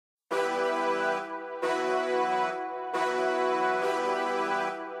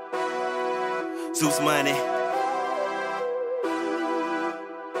Zeus money.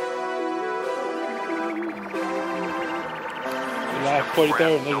 Live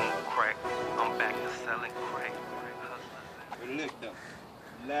 43rd, nigga. I'm back to selling crack. Look though,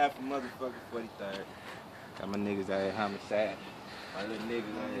 live for motherfucking 43rd. Got my niggas out here homicide. My little niggas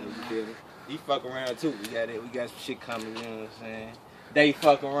out here, you feel me? He fuck around too. We got some shit coming, you know what I'm saying? They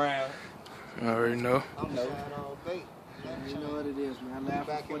fuck around. I already know. I know. You know what it is, man. Live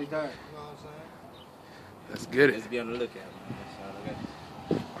for 43rd. You know what I'm saying? Let's get it. Let's be on the lookout,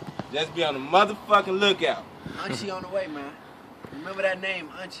 man. Let's be on the motherfucking lookout. Auntie on the way, man. Remember that name,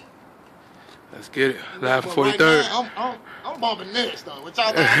 Auntie. Let's get it. Live for Right 43rd. now, I'm bumping next though. What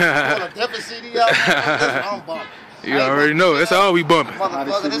y'all got a different CD out? I'm bumping. You already know. That's all we bumping.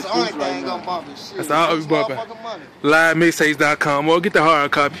 Motherfucker, this the only thing I'm bumping. Shit. That's all we bumping. Money. LiveMixtapes.com or get the hard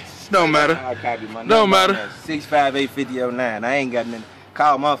copy. Don't matter. Hard copy, my Don't number matter. 658-5009. I ain't got nothing.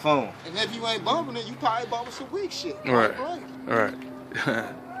 Call my phone. And if you ain't bumping it, you probably bumping some weak shit. Right. Right.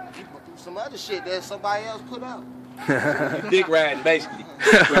 Some other shit that somebody else put out. You dick riding, basically.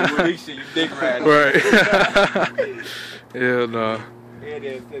 Weak shit, you dick riding. Right. Hell no. Yeah,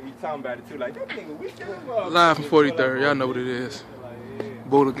 they be talking about it too. Like, that nigga, we still Live from 43rd. Y'all know what it is.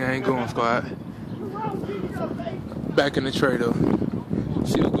 Boulder gang going squad. Back in the tray though.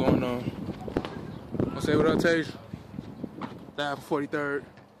 See what's going on. I'll say what I'll tell you. Live from 43rd.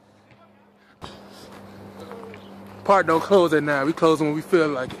 Park don't close at 9. We close when we feel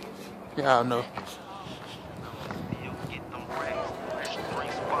like it. Y'all know.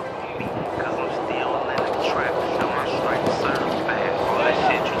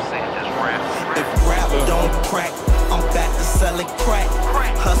 Crack, I'm back to selling crack.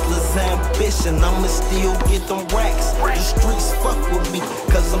 Hustler's ambition, I'ma still get them racks. The streets fuck with me,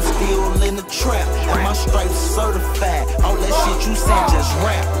 cause I'm still in the trap. And my stripes certified, all that shit you said just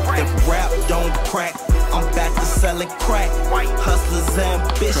rap. If rap don't crack, I'm back to selling crack. Hustler's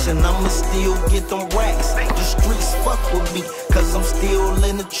ambition, I'ma still get them racks. The streets fuck with me, cause I'm still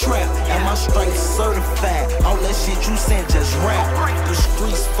in the trap. And my stripes certified, all that shit you said just rap. The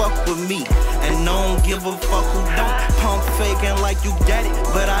streets fuck with me, and I don't give a fuck who don't. Pump faking like you got it,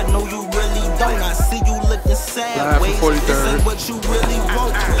 but I know you really don't. I see you looking sideways, this ain't what you really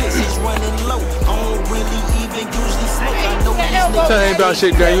want. Bitches running low, I don't really even usually smoke. I know these niggas ain't about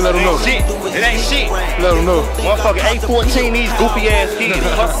shit, gang. You let them know. Shit, it ain't shit. Let them know. Motherfucker, 814, these goofy ass kids. I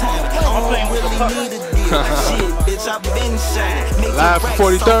don't really need a deal. Shit, bitch, I been shining. Live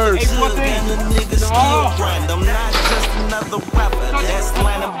for 43rd. I'm not just another rapper that's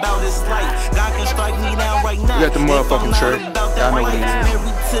lying about his life. God can strike me down right now. You got the motherfucking shirt. Y'all know what it is.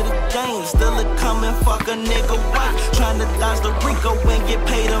 Married to the game, still a coming fuck a nigga white. Trying to dodge the Rico and get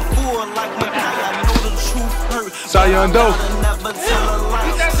paid in full like Mackay. I know the truth hurt. Zion Doe. Never tell a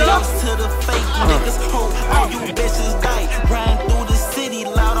lie. Cheers to the fake niggas. Hope all you bitches die. Riding through the city,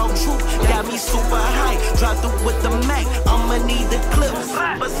 loud on truth. Got me super high. Dropped it with the Mac. I'ma need the clips.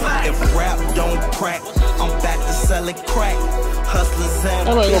 If rap don't crack, I'm back to selling crack. Hustlers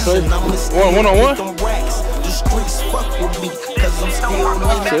ambition, I'ma still get them racks. The streets fuck with me, cause I'm still in the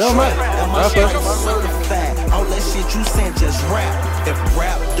trap. And my stripes certified, all that shit you said just rap. If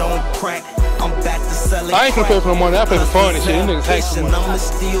rap don't crack, I'm back to selling crack. I ain't gonna pay for no money, I pay for fun and shit. These niggas hate some money. I'ma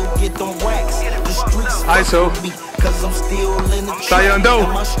still get them racks. The streets fuck with me, cause I'm still in the trap. Zion Doe.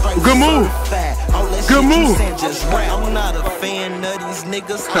 Good move. Good move. I'm not a fan of these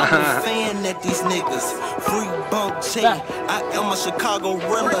niggas, I'm a fan of these niggas. Free bump check, I am a Chicago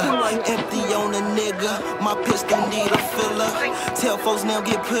Rilla. Empty on a nigga, my pistol need a filler. Tell folks now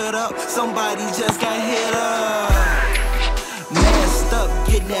get put up, somebody just got hit up. Masked up,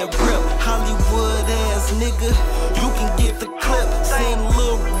 get that grip, Hollywood ass nigga. You can get the clip, send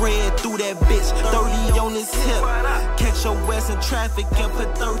Lil Red through that bitch, 30 on his hip. Catch your ass in traffic and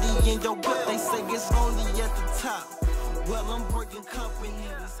put 30 in your whip. They say it's only at the top. Well, I'm breaking company,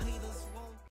 these haters.